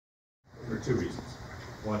two reasons.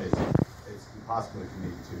 One is it's impossible for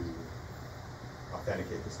me to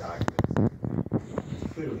authenticate this document.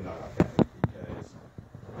 It's clearly not authentic because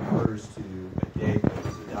it refers to a date that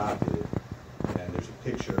was adopted, and there's a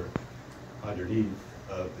picture underneath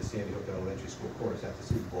of the Sandy Hook Elementary School course at the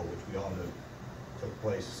Super Bowl, which we all know took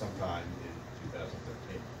place sometime in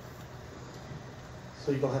 2013.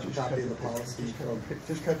 So you don't have a copy of the policy?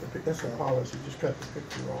 Just cut the picture. That's the policy. Just cut the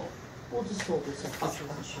picture off. We'll just hold this up.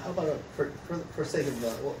 How about for sake of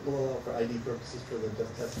we'll allow for ID purposes for the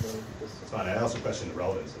testimony? Because It's fine. I also question the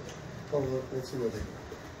relevance of it. well, we'll see where they go.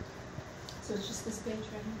 So it's just this page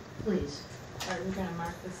right here? Please. All right, we're gonna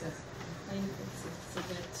mark this as complaint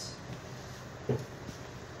exhibit.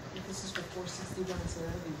 If this is for 461, so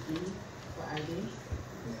that'll be B for ID.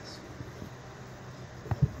 Yes.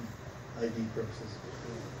 ID purposes.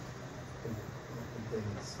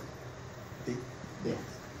 Complainants. Yes.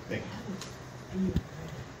 Thank you.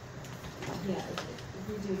 Yeah, if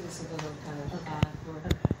we do this, it'll kind of add for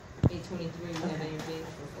 823, we have A and B,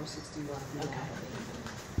 for 461, we don't have A and B.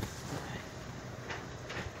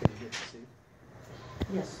 Can you get to see?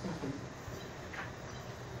 Yes, thank you.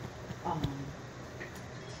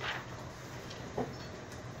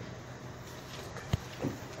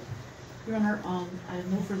 Your Honor, I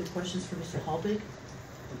have no further questions for Mr. Halbig.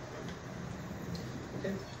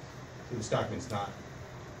 Okay. So this document's not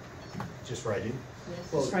just for ID? Yes.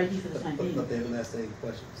 Well, ID for the time being. But they haven't asked any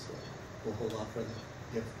questions, so we'll hold off for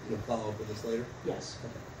that. You'll follow up with this later? Yes.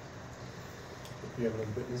 Okay. Do you have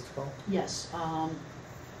another witness to call? Yes.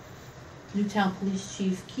 Newtown Police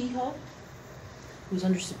Chief Kehoe, who's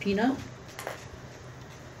under subpoena.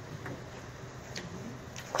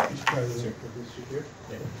 He's present. Is this here?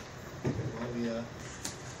 Yeah. Why don't we, show it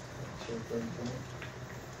right in front of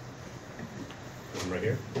One right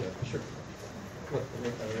here? you? Yeah, sure. What, I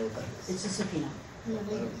don't know what that is. It's a subpoena. I don't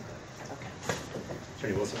need that. Okay.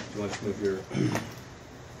 Attorney Wilson, do you want to move your...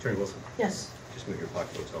 Attorney Wilson, Yes. just move your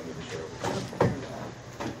pocketbook, so I'll move the chair over.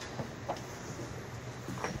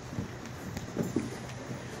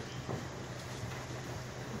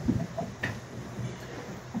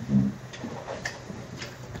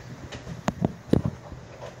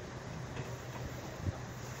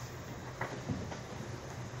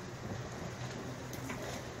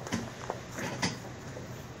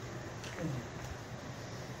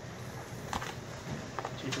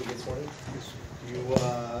 Chief, we get sworn in? Do you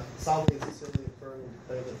solemnly and sincerely affirm and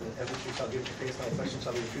declare that the evidence you shall give to face on question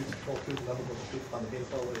shall be the truth, the whole truth, and nothing but the truth upon the case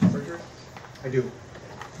following the perjury? I do.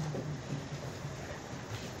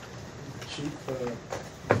 Chief,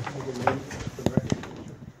 give your name for the record.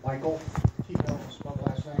 Michael Kehoe, spelled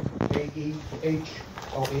last name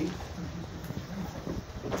Kehoe. Okay.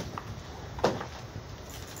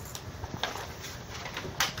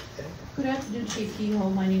 Good afternoon, Chief Kehoe.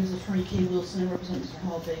 My name is Attorney Kay Wilson. I represent Mr.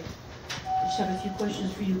 Halbig. I just have a few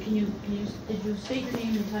questions for you. Did you state your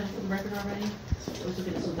name and title for the record already? I was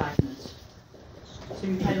looking at some documents. So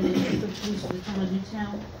your title is Chief of Police of the Town of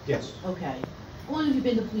Newtown? Yes, Okay. How long have you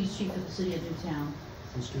been the police chief of the city of Newtown?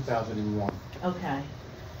 since 2001. Okay.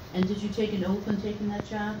 And did you take an oath when taking that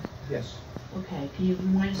job? Yes. Okay. Can you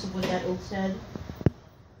remind us of what that oath said?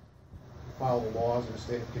 Follow the laws of the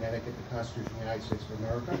state of Connecticut, the Constitution of the United States of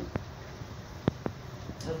America.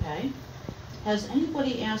 Okay. Has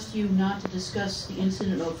anybody asked you not to discuss the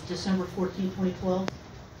incident of December 14, 2012? Can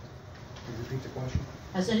you repeat the question?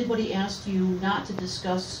 Has anybody asked you not to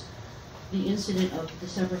discuss the incident of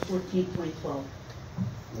December 14, 2012?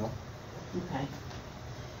 No. Okay.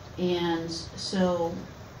 And so,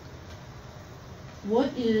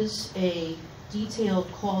 what is a detailed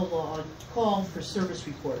call for service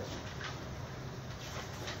report?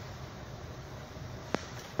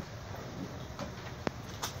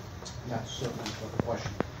 Not certain what the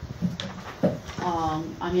question.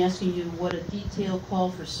 I'm asking you what a detailed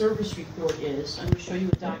call for service report is. I'm going to show you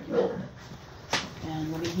a document.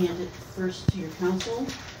 And let me hand it first to your counsel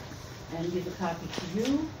and give a copy to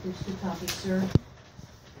you. Here's 2 copies, sir.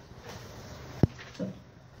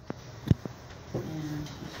 And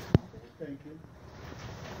Thank you.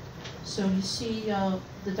 so you see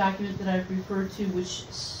the document that I've referred to, which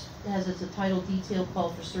has as a title, Detailed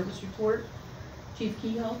Call for Service Report. Chief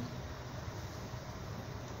Kehoe?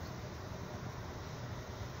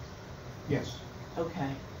 Yes.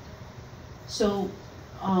 Okay. So,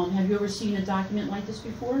 have you ever seen a document like this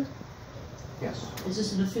before? Yes. Is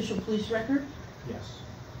this an official police record? Yes.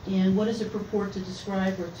 And what does it purport to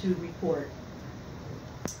describe or to report?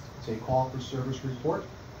 It's a call for service report.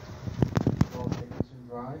 Call Dickinson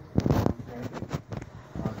Drive.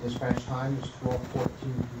 Dispatch time is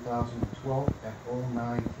 12/14/2012 at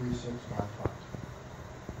 093655.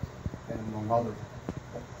 and among other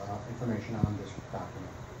information on this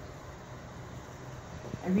document.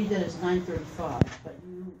 I read that as 935, but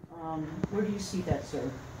you, where do you see that,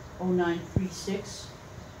 sir?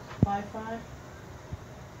 093655?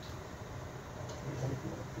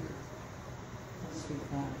 That's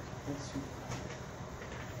 35. That's 35.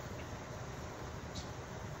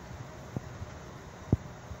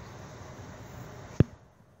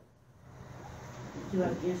 Do you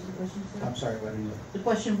have the answer to the question, sir? I'm sorry, what did you? The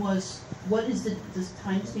question was, what is the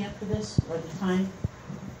timestamp for this, or the time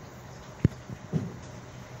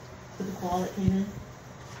for the call that came in?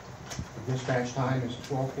 The dispatch time is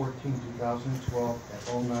 12/14/2012 at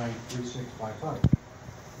 093655.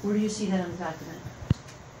 Where do you see that on the document?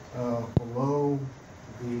 Below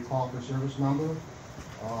the call for service number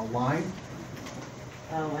line.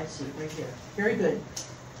 Oh, I see, right here. Very good.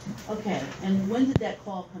 Okay, and when did that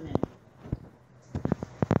call come in?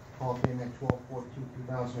 Call came at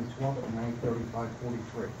 12/14/2012 at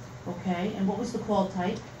 9:35:43. Okay, and what was the call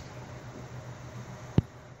type?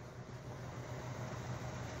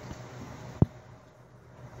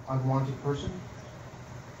 Unwanted person.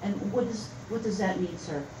 And what does that mean,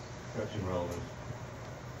 sir? Correction relevant.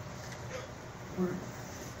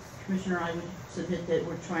 Commissioner, I would submit that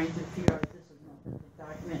we're trying to figure out if this is an authentic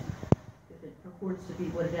document, if it purports to be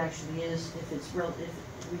what it actually is, if it's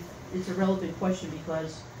it's a relevant question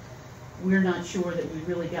because we're not sure that we've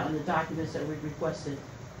really gotten the documents that we've requested.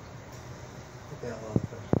 Okay, I'll ask a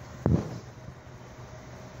question.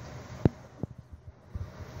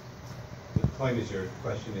 The claim is you're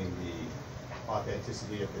questioning the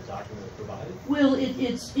authenticity of the document provided? Well,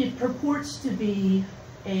 it purports to be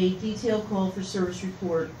a detailed call for service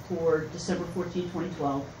report for December 14,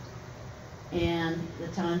 2012. And the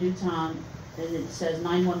town of Newtown, and it says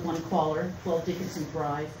 911 caller, 12 Dickinson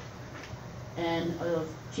Drive. And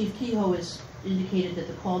Chief Kehoe has indicated that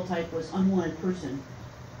the call type was unwanted person.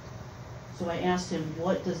 So I asked him,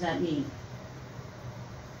 what does that mean?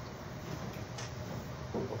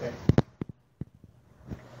 Okay.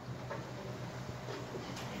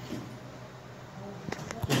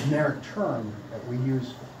 The generic term that we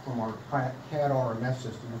use from our CAD RMS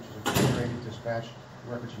system, which is a integrated dispatch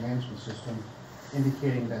records management system,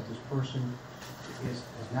 indicating that this person has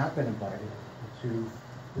not been invited to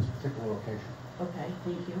this particular location. Okay,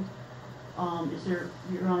 thank you. Is there,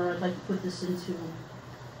 Your Honor, I'd like to put this into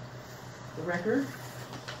the record.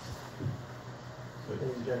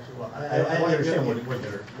 Any objection? Well, I understand what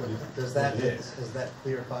Does that, has that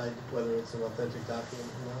clarified whether it's an authentic document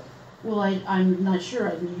or not? Well, I'm not sure.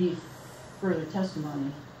 I need further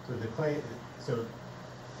testimony. So the claim, so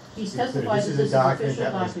He's so testified this that is this is a an document official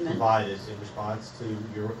that was document. provided in response to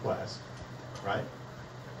your request, right?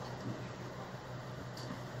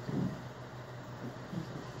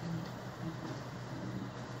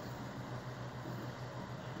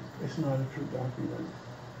 It's not a true document.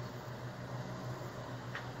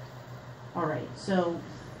 All right, so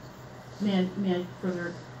may I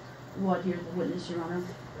further hear the witness, Your Honor,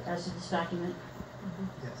 as to this document?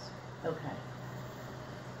 Yes. Okay.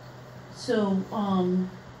 So,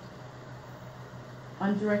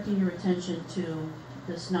 I'm directing your attention to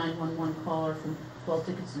this 911 caller from 12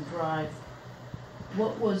 Dickinson Drive.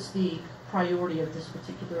 What was the priority of this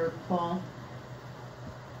particular call?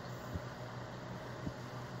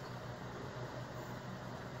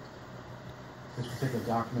 This particular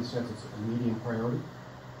document says it's a medium priority.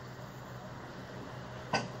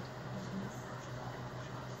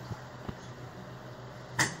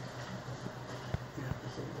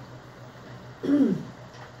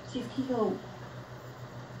 Chief Kehoe,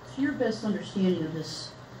 to your best understanding of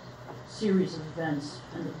this series of events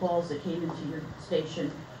and the calls that came into your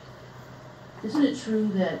station, isn't it true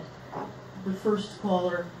that the first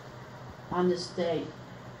caller on this day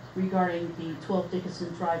regarding the 12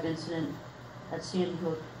 Dickinson Drive incident at Sandy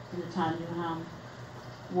Hook in the town of Newtown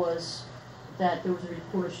was that there was a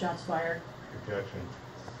report of shots fired? Objection.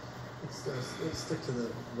 Let's stick to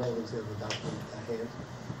the relevancy of the document at hand.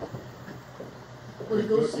 Well, it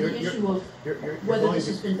goes to the issue of whether this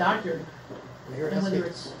has been doctored and whether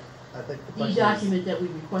it's I think the the question document that we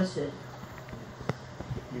requested.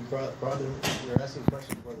 You brought in, you're asking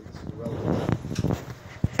questions whether this is a relevant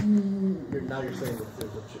document. Now you're saying that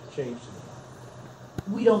there's a change to it.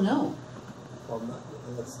 We don't know. Well,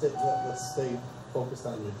 let's stay focused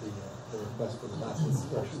on the request for the documents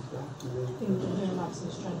first. I think what Mayor Robson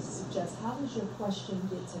is trying to suggest, how does your question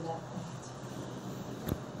get to that point?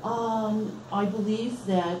 I believe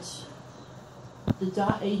that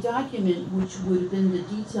a document which would have been the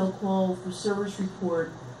detailed call for service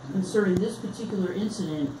report concerning this particular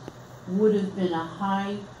incident would have been a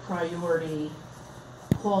high priority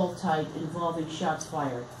call type involving shots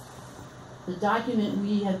fired. The document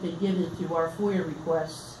we have been given through our FOIA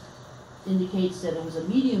requests indicates that it was a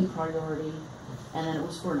medium priority and that it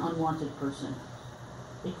was for an unwanted person.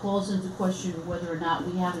 It calls into question whether or not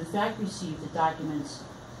we have in fact received the documents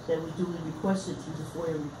that we duly requested through the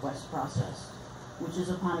FOIA request process, which is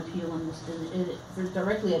upon appeal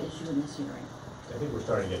directly at issue in this hearing. I think we're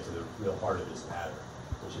starting to get to the real heart of this matter,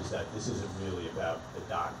 which is that this isn't really about the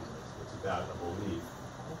documents. It's about a belief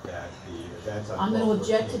that the events on I'm going to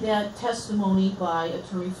object to that testimony by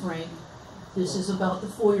Attorney Frank. This is about the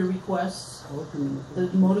FOIA requests. The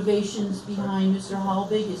motivations behind Mr.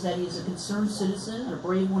 Halbig is that he is a concerned citizen, and a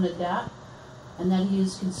brave one at that, and that he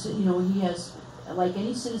is, he has, like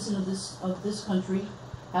any citizen of this country,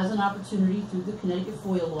 has an opportunity through the Connecticut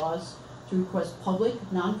FOIA laws to request public,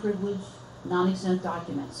 non-privileged, non-exempt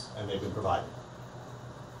documents. And they've been provided.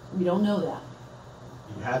 We don't know that.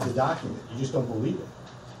 You have the document, you just don't believe it.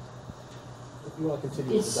 If you want to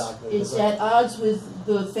continue with the document. It's at odds with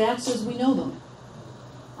the facts as we know them.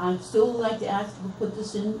 I'd still like to ask to put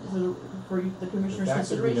this in for the Commissioner's The fact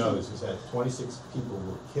that we consideration. know is that 26 people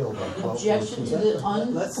were killed on 12/14. Objection to the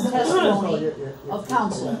testimony of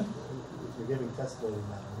counsel. You're giving testimony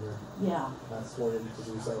now, you're Yeah. not sworn in to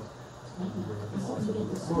do so.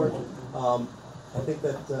 Mhm. I think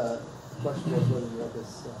that the question was whether you want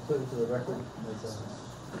this put into the record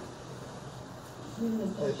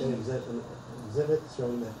as an exhibit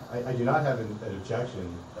showing that. I do not have an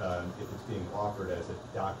objection if it's being offered as a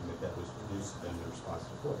document that was produced in response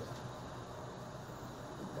to FOIA.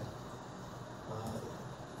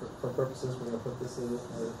 For purposes, we're going to put this in,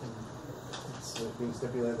 it's being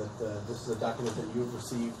stipulated that this is a document that you have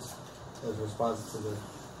received as a response to the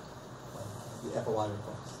FOI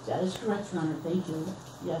request. That is correct, Your Honor. Thank you.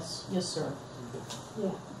 Yes, yes, sir. Yeah,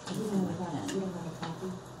 you don't have a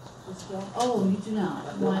copy, Ms. Jack? Oh, you do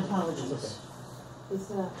not. My apologies. Okay. It's,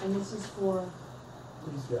 and this is for,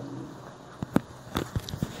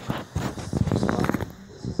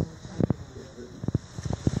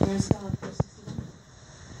 There's,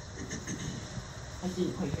 I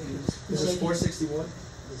didn't quite hear you. This is 461.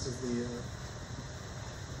 This is the,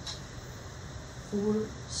 4,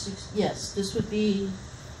 6, yes, this would be,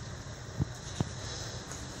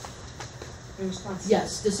 in response to.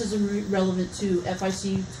 yes, this is relevant to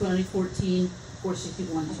FIC 2014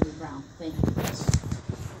 461 Attorney Brown. Thank you.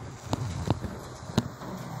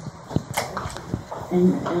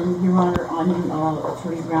 And Your Honor, on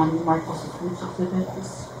Attorney Brown, you marked this as which exhibit?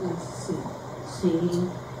 This C.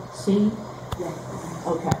 C? Yeah.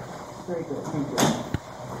 Okay, very good, thank you.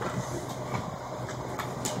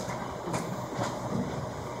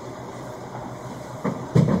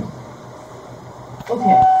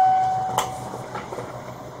 Okay.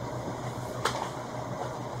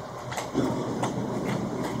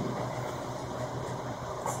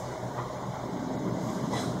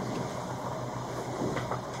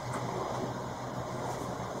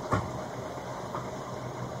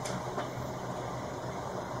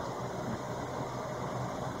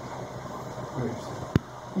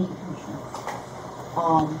 Thank you, Commissioner.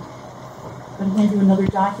 I'm going to hand you another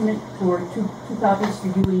document for two copies for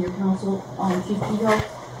you and your counsel, Chief Kehoe.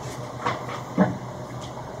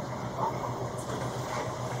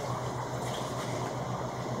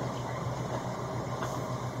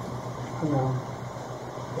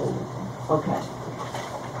 Okay.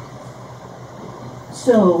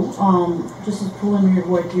 So, just as preliminary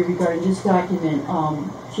work here regarding this document,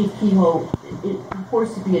 Chief Kehoe, it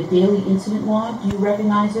purports to be a daily incident log. Do you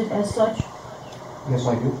recognize it as such? Yes,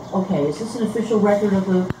 I do. Okay, is this an official record of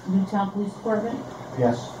the Newtown Police Department?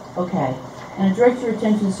 Yes. Okay, and I direct your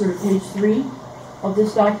attention to page 3 of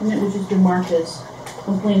this document, which has been marked as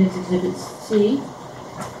Complainant's Exhibit C.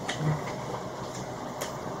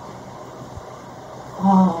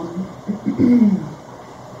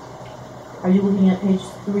 Are you looking at page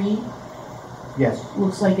 3? Yes.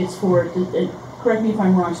 Looks like it's for, correct me if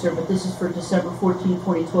I'm wrong, sir, but this is for December 14,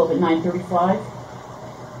 2012 at 9:35?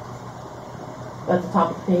 At the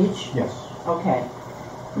top of the page? Yes. Okay.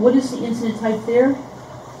 What is the incident type there?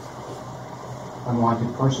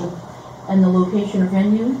 Unwanted person, And the location or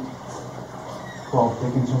venue? 12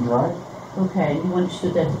 Dickinson Drive? Okay, you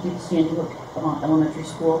understood that to be the Sandy Hook Elementary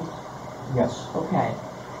School? Yes. Okay.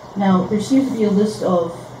 Now, there seems to be a list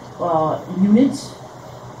of units.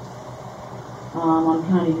 I'm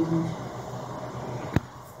counting.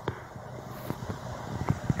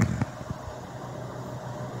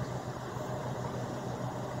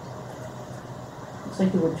 Looks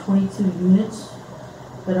like there were 22 units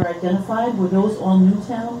that are identified. Were those all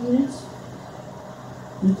Newtown units?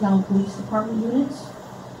 Newtown Police Department units?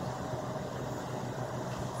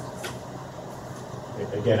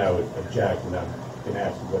 again, I would object, and I'm going to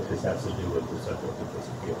ask you what this has to do with the subject of this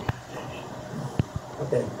appeal.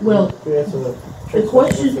 Okay. Well, Can you answer The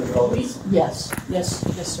question, relevance? yes,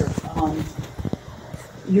 sir.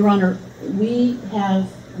 Your Honor, we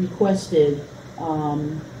have requested,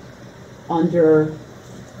 under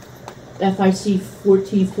FIC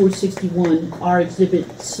 14461, our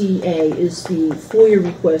Exhibit CA is the FOIA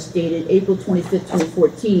request dated April 25th,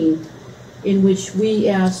 2014, in which we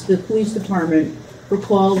asked the police department for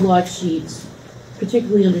call log sheets,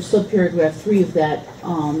 particularly under subparagraph 3 of that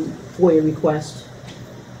FOIA request.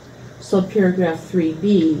 Subparagraph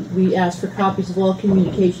 3B, we asked for copies of all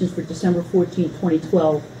communications for December 14,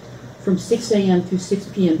 2012, from 6 a.m. through 6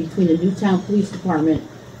 p.m. between the Newtown Police Department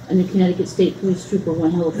and the Connecticut State Police Trooper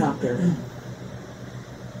 1 helicopter.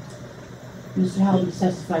 Mr. Halligan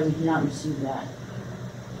testified we did not receive that.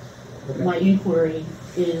 Okay. My inquiry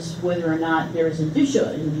is whether or not there is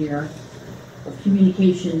indicia in here of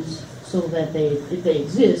communications so that if they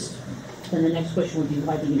exist, then the next question would be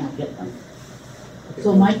why do you not get them? Okay.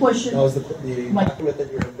 So my question. Now, is the my- document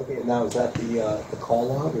that you're looking at now, is that the call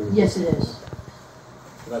log? Or? Yes, it is.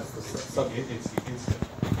 So that's the sub. It's the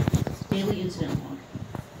incident. Daily incident log.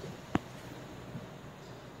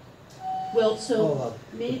 Well, so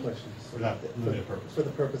maybe. Questions. For that limited purpose. For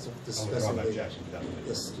the purpose of I'll withdraw discussing my the, objection to that limited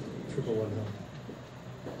this purpose. Trooper 1 helicopter.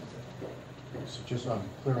 So just so I'm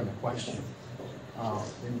clear on the question,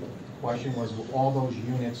 the question was, were all those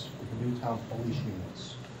units with the Newtown police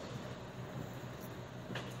units?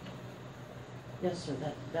 Yes, sir,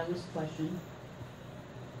 that was the question.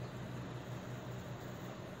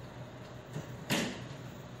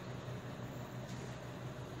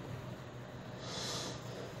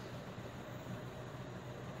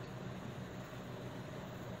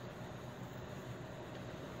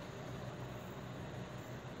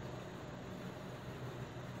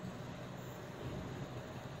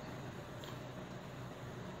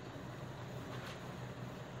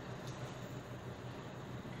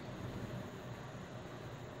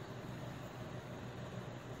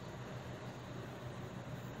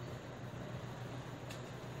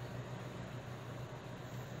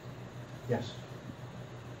 Yes.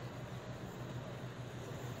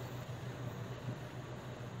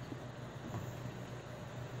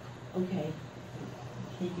 Okay.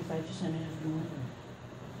 Thank you, 5 just a minute more.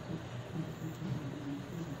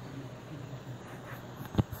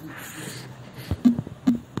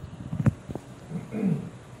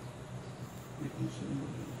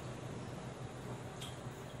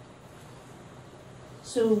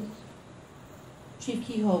 So, Chief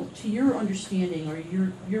Kehoe, to your understanding or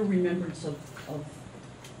your remembrance of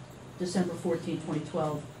December 14,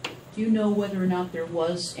 2012, do you know whether or not there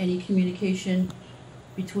was any communication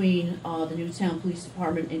between the Newtown Police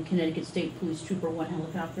Department and Connecticut State Police Trooper 1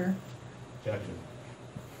 helicopter? Objection.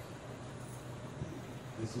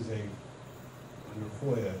 This is under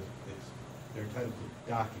FOIA, they're entitled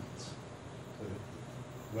to documents. So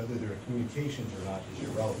whether there are communications or not is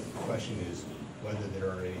irrelevant. The question is whether there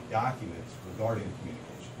are any documents regarding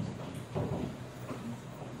communications.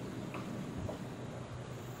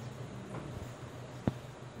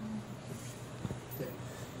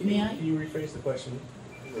 May I? Can you rephrase the question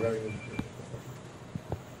regarding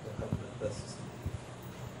this?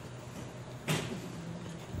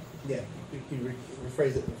 Yeah, can you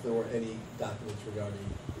rephrase it if there were any documents regarding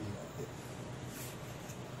the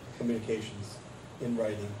communications in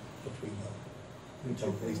writing between the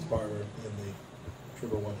Newtown Police Department and the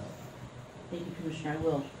Trooper 1 helicopter? Thank you, Commissioner, I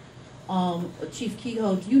will. Chief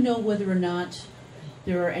Kehoe, do you know whether or not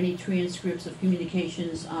there are any transcripts of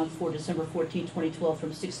communications for December 14, 2012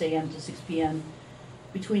 from 6 a.m. to 6 p.m.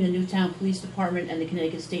 between the Newtown Police Department and the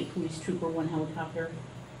Connecticut State Police Trooper 1 helicopter?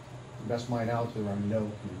 To the best of my knowledge, there are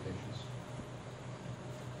no communications.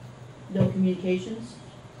 No communications?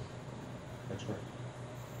 That's correct.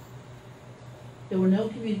 There were no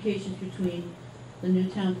communications between the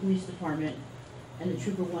Newtown Police Department and the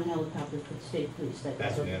Trooper 1 helicopter for the state police.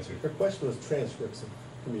 That's an answer. Her question was transcripts of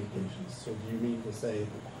communications. So do you mean to say,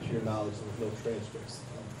 to your knowledge, there was no transcripts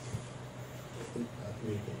of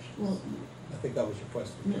communications? Well, I think that was your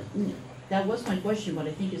question. that was my question, but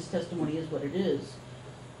I think his testimony is what it is.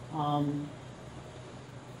 I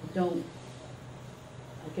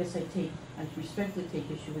guess I respectfully take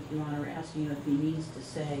issue with Your Honor asking you if he means to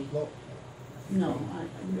say, No. no,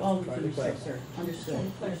 all with Try due to respect, clarify. sir. Understood.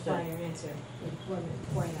 Trying to clarify Understood. your answer, it wasn't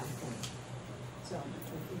quite on point. So,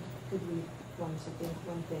 could we want to think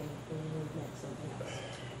one thing and then move next something else?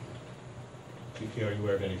 Chief Kehoe, are you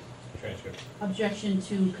aware of any transcripts? Objection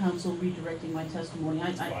to counsel redirecting my testimony.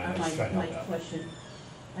 Fine, I was trying to My help out. question.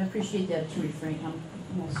 I appreciate that, Attorney Frank.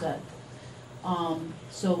 I'm all set.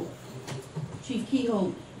 So, Chief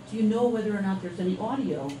Kehoe, do you know whether or not there's any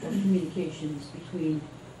audio of communications between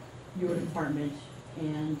your department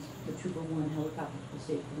and the Trooper 1 helicopter for the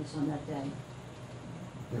state police on that day?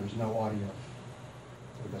 There is no audio,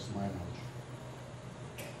 to the best of my knowledge.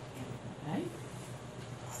 Okay?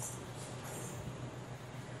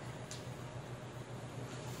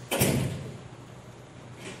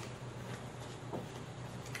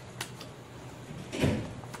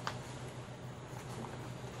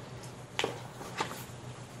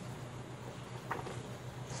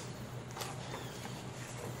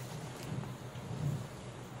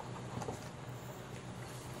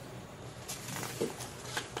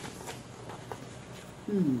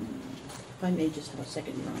 If I may just have a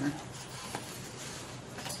second, Your Honor.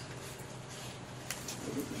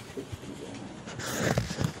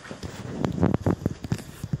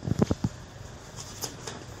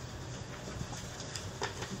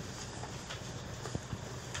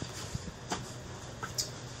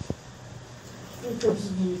 For the purposes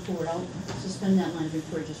of moving forward, I'll suspend that line of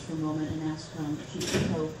inquiry just for a moment and ask Chief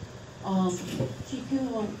Kehoe. Chief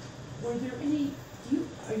Kehoe, were there any,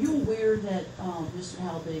 are you aware that Mr.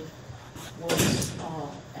 Halbig was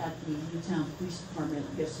at the Newtown Police Department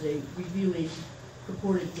yesterday reviewing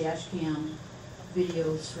purported dash cam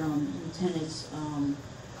videos from Lieutenants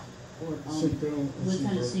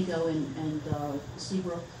Lieutenant Seago and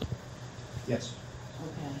Seabrook? Yes.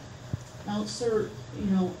 Okay. Now, sir, you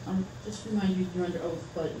know, I'm just remind you you're under oath,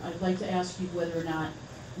 but I'd like to ask you whether or not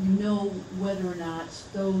you know whether or not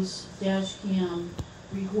those dash cam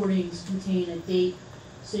recordings contain a date,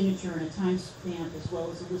 signature, and a timestamp, as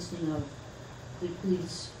well as a listing of the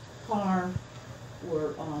police car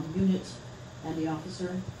or unit and the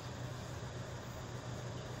officer.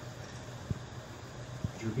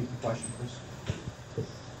 Could you repeat the question, please?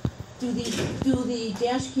 Do the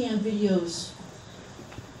dash cam videos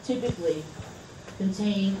typically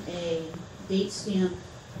contain a date stamp,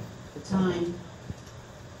 the time,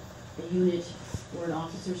 a unit, or an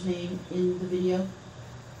officer's name in the video?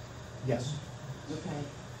 Yes. Okay.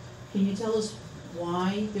 Can you tell us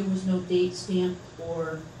why there was no date stamp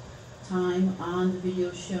or time on the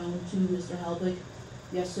video shown to Mr. Halbig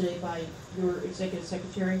yesterday by your executive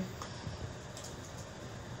secretary?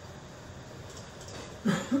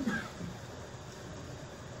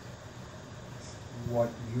 What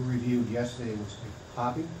you reviewed yesterday was a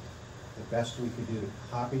copy. The best we could do to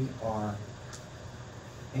copy our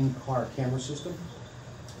in-car camera system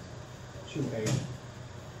to a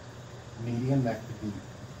medium that could be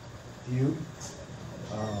viewed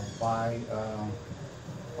by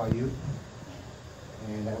you,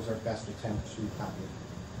 and that was our best attempt to copy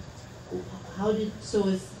it. So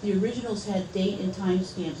if the originals had date and time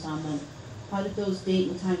stamps on them, how did those date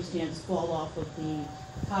and time stamps fall off of the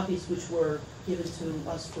copies which were given to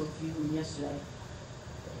us for viewing yesterday?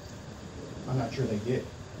 I'm not sure they did.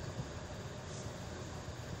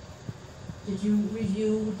 Did you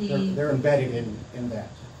review the? They're embedded in that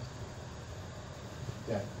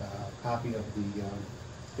copy of the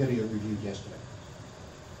video reviewed yesterday.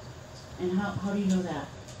 And how do you know that?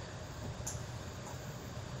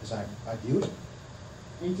 Because I viewed it.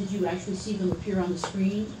 And did you actually see them appear on the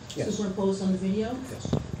screen? Yes. Superimposed on the video? Yes.